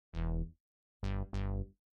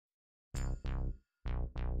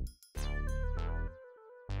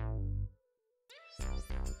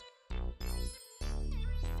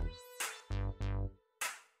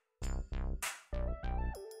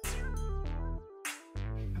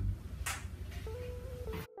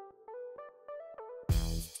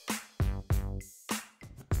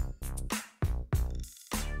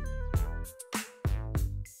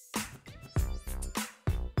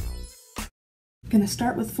Gonna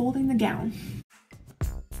start with folding the gown.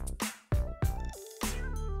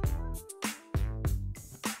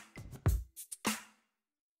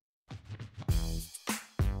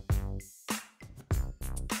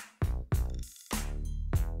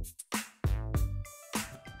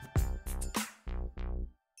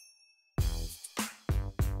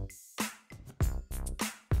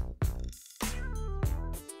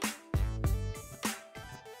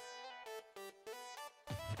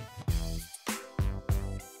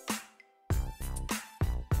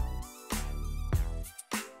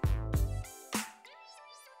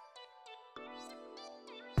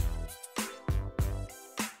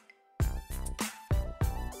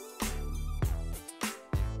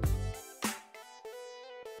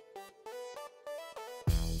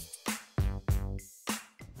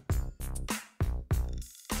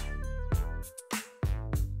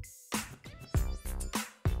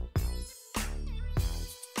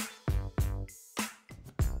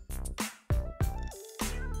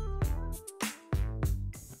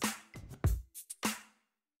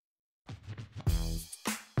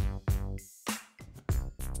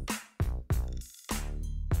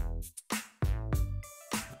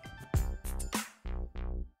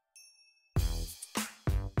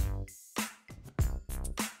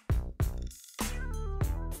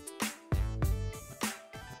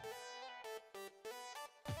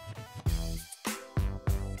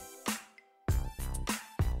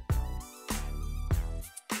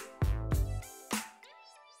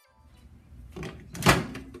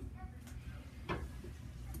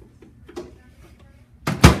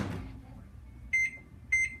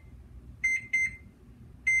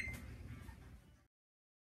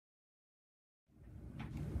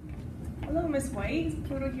 Hello, Miss White. Is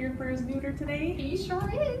Pluto here for his neuter today? He sure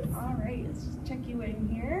is. All right, let's just check you in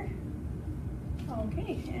here.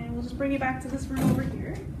 Okay, and we'll just bring you back to this room over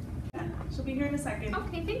here. Yeah, she'll be here in a second.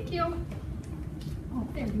 Okay, thank you. Oh,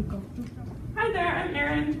 there you go. Hi there, I'm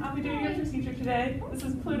Erin. I'll be doing your procedure today. This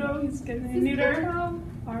is Pluto. He's getting a neuter. Pluto.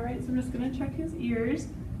 All right, so I'm just gonna check his ears, his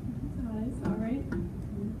eyes. All right.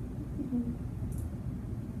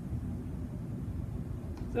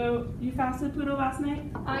 So you fasted Pluto last night?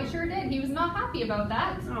 I sure did. He was not happy about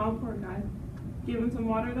that. Oh, poor guy. Give him some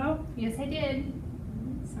water though? Yes, I did.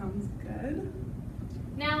 Sounds good.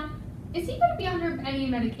 Now, is he going to be under any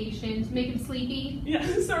medication to make him sleepy? Yeah,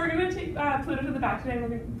 so we're going to take Pluto to the back today. We're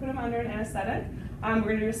going to put him under an anesthetic. We're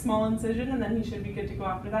going to do a small incision and then he should be good to go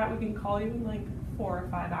after that. We can call you in like 4 or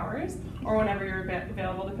 5 hours or whenever you're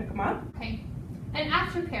available to pick him up. Okay. And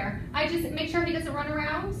aftercare, I just make sure he doesn't run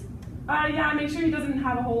around? Yeah, make sure he doesn't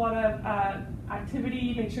have a whole lot of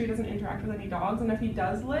activity. Make sure he doesn't interact with any dogs. And if he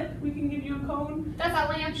does lick, we can give you a cone. That's a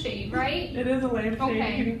lampshade, right? It is a lampshade.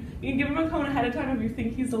 Okay. You can give him a cone ahead of time if you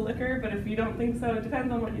think he's a licker, but if you don't think so, it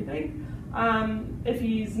depends on what you think. If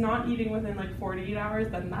he's not eating within like 48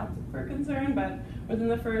 hours, then that's for concern, but within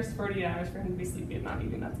the first 48 hours for him to be sleepy and not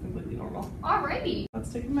eating, that's completely normal. Alrighty.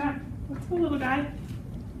 Let's take him back. Let's go, little guy.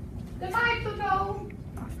 Goodbye, Pluto.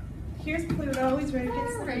 Here's Pluto. He's ready to get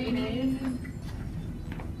started. Hey,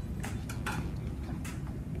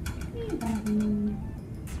 buddy.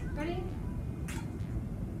 Ready?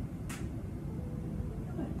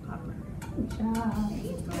 Good, Copper. Good job.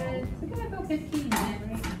 Good. We're gonna go 15 minutes.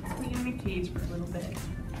 Right. Put you in a cage for a little bit.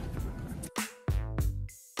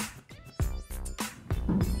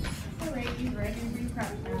 Alright, he's ready to be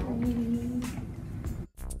prepped now.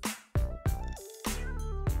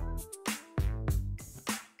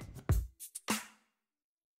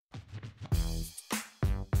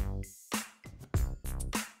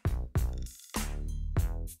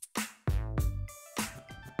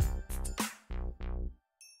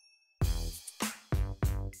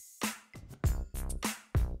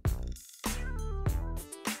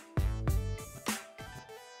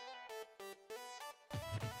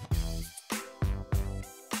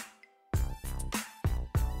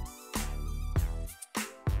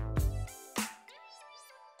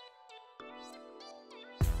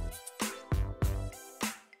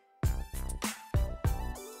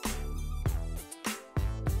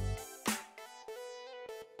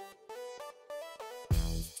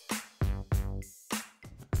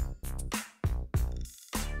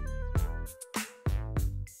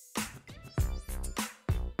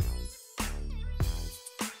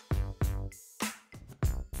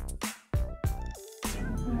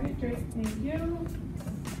 Alright, great, thank you.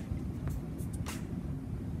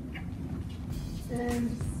 And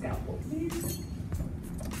scalpel, please.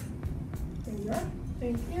 There you are.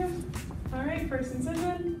 Thank you. Alright, first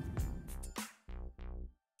incision.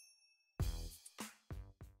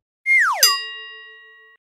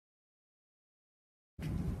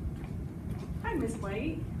 Hi, Miss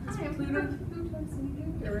White. Hi, I'm Pluto.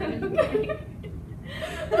 Okay.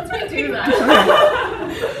 Let's redo that.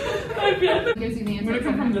 I feel like Gives you the I'm answer. gonna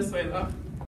come from this way though.